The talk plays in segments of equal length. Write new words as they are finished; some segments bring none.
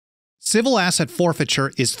Civil asset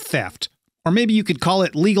forfeiture is theft, or maybe you could call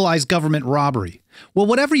it legalized government robbery. Well,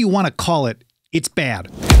 whatever you want to call it, it's bad.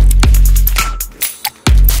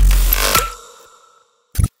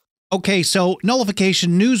 Okay, so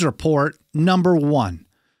Nullification News Report number 1.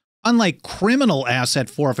 Unlike criminal asset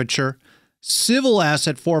forfeiture, civil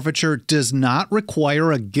asset forfeiture does not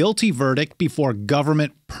require a guilty verdict before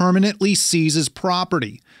government permanently seizes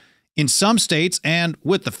property. In some states, and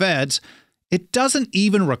with the feds, it doesn't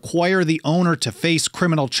even require the owner to face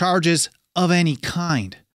criminal charges of any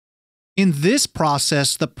kind. In this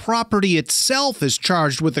process, the property itself is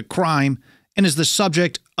charged with a crime and is the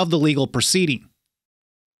subject of the legal proceeding.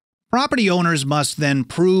 Property owners must then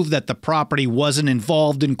prove that the property wasn't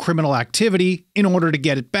involved in criminal activity in order to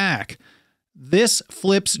get it back. This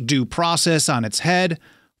flips due process on its head,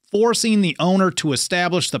 forcing the owner to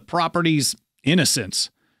establish the property's innocence,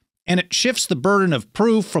 and it shifts the burden of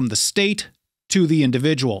proof from the state to the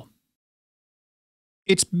individual.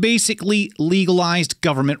 It's basically legalized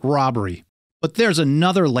government robbery. But there's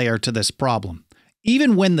another layer to this problem.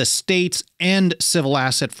 Even when the states end civil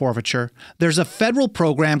asset forfeiture, there's a federal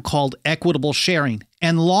program called equitable sharing,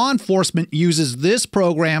 and law enforcement uses this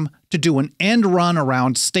program to do an end run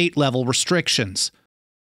around state-level restrictions.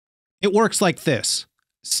 It works like this.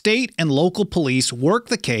 State and local police work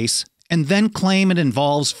the case and then claim it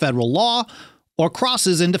involves federal law or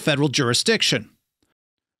crosses into federal jurisdiction.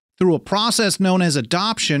 Through a process known as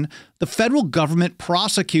adoption, the federal government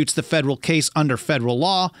prosecutes the federal case under federal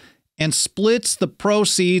law and splits the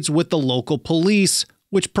proceeds with the local police,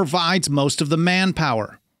 which provides most of the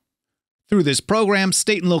manpower. Through this program,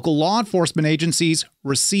 state and local law enforcement agencies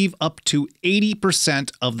receive up to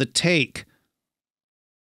 80% of the take.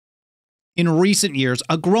 In recent years,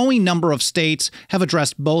 a growing number of states have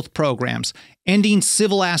addressed both programs, ending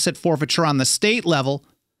civil asset forfeiture on the state level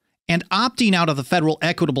and opting out of the federal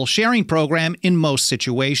equitable sharing program in most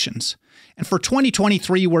situations. And for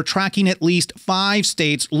 2023, we're tracking at least 5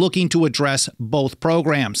 states looking to address both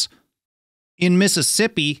programs. In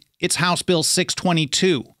Mississippi, it's House Bill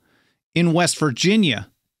 622. In West Virginia,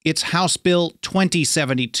 it's House Bill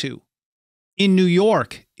 2072. In New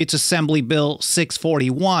York, it's Assembly Bill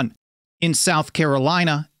 641. In South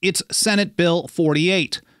Carolina, it's Senate Bill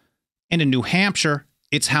 48. And in New Hampshire,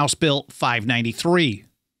 it's House Bill 593.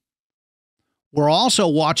 We're also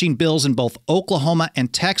watching bills in both Oklahoma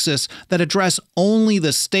and Texas that address only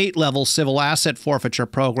the state-level civil asset forfeiture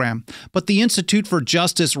program, but the Institute for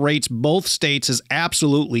Justice rates both states as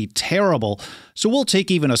absolutely terrible, so we'll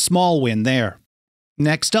take even a small win there.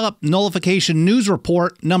 Next up, Nullification News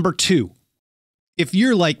Report number 2. If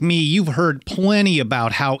you're like me, you've heard plenty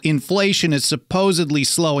about how inflation is supposedly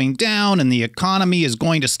slowing down and the economy is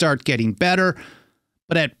going to start getting better,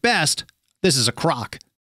 but at best, this is a crock.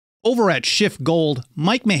 Over at Shift Gold,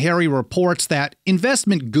 Mike Meharry reports that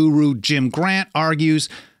investment guru Jim Grant argues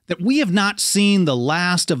that we have not seen the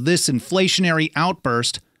last of this inflationary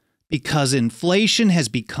outburst because inflation has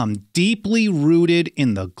become deeply rooted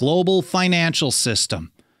in the global financial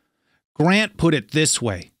system. Grant put it this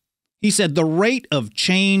way. He said the rate of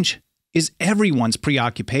change is everyone's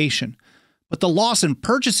preoccupation, but the loss in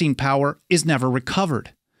purchasing power is never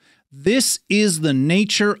recovered. This is the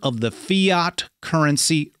nature of the fiat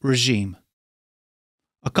currency regime.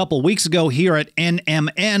 A couple weeks ago here at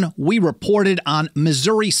NMN, we reported on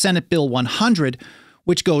Missouri Senate Bill 100,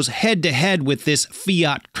 which goes head-to-head with this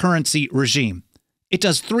fiat currency regime. It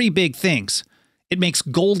does 3 big things. It makes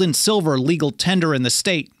gold and silver legal tender in the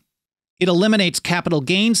state. It eliminates capital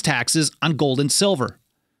gains taxes on gold and silver.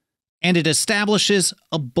 And it establishes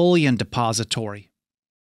a bullion depository.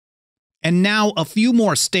 And now a few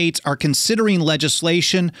more states are considering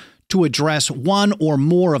legislation to address one or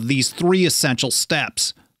more of these 3 essential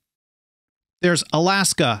steps. There's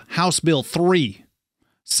Alaska, House Bill 3,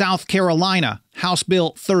 South Carolina, House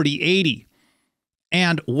Bill 3080,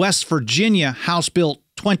 and West Virginia, House Bill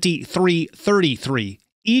 2333.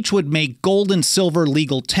 Each would make gold and silver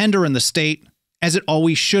legal tender in the state, as it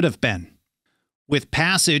always should have been. With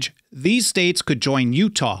passage, these states could join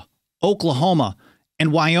Utah, Oklahoma,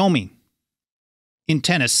 and Wyoming. In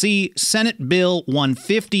Tennessee, Senate Bill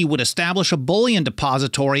 150 would establish a bullion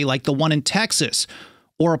depository like the one in Texas,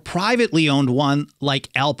 or a privately owned one like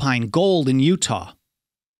Alpine Gold in Utah.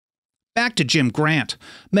 Back to Jim Grant.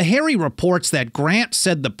 Meharry reports that Grant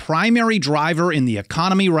said the primary driver in the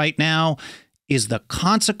economy right now is the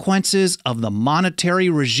consequences of the monetary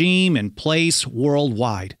regime in place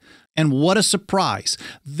worldwide. And what a surprise.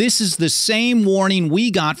 This is the same warning we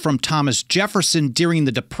got from Thomas Jefferson during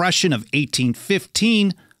the Depression of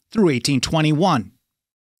 1815 through 1821.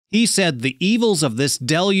 He said the evils of this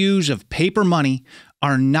deluge of paper money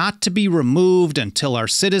are not to be removed until our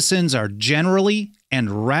citizens are generally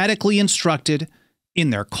and radically instructed in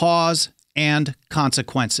their cause and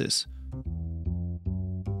consequences.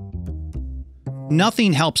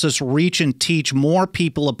 Nothing helps us reach and teach more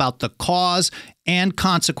people about the cause and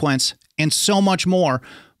consequence and so much more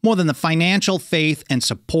than the financial faith and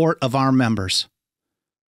support of our members.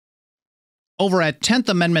 Over at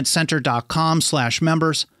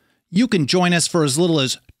 10thamendmentcenter.com/members, you can join us for as little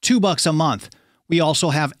as $2 a month. We also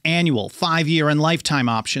have annual, 5-year, and lifetime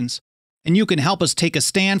options. And you can help us take a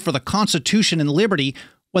stand for the Constitution and liberty,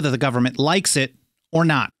 whether the government likes it or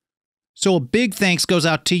not. So a big thanks goes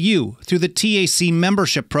out to you through the TAC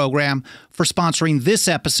membership program for sponsoring this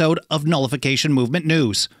episode of Nullification Movement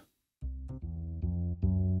News.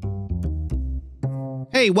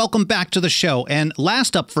 Hey, welcome back to the show, and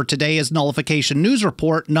last up for today is Nullification News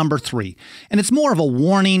Report number 3. And it's more of a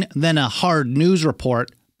warning than a hard news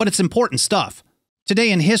report, but it's important stuff.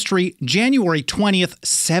 Today in history, January 20th,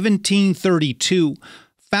 1732,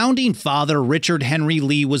 founding father Richard Henry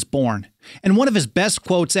Lee was born. And one of his best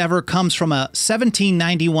quotes ever comes from a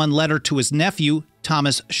 1791 letter to his nephew,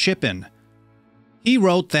 Thomas Shippen. He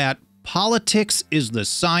wrote that politics is the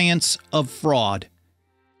science of fraud,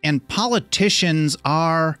 and politicians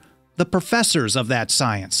are the professors of that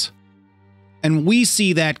science. And we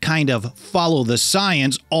see that kind of follow the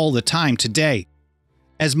science all the time today.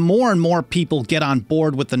 As more and more people get on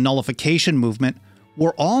board with the nullification movement,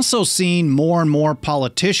 we're also seeing more and more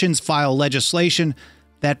politicians file legislation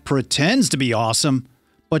that pretends to be awesome,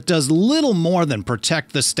 but does little more than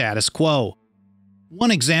protect the status quo.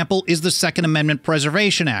 One example is the Second Amendment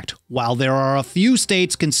Preservation Act. While there are a few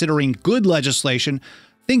states considering good legislation,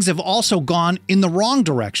 things have also gone in the wrong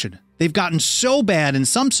direction. They've gotten so bad in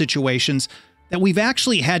some situations that we've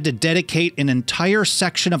actually had to dedicate an entire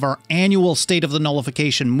section of our annual State of the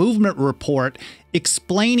Nullification Movement report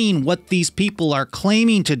explaining what these people are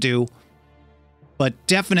claiming to do, but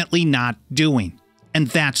definitely not doing. And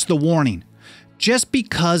that's the warning. Just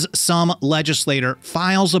because some legislator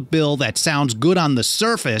files a bill that sounds good on the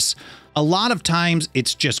surface, a lot of times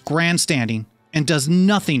it's just grandstanding and does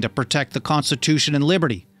nothing to protect the Constitution and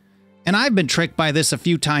liberty. And I've been tricked by this a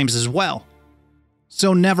few times as well.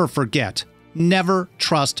 So never forget, never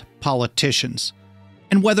trust politicians.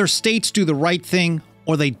 And whether states do the right thing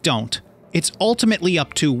or they don't, it's ultimately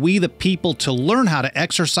up to we the people to learn how to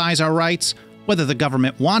exercise our rights, whether the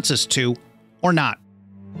government wants us to or not.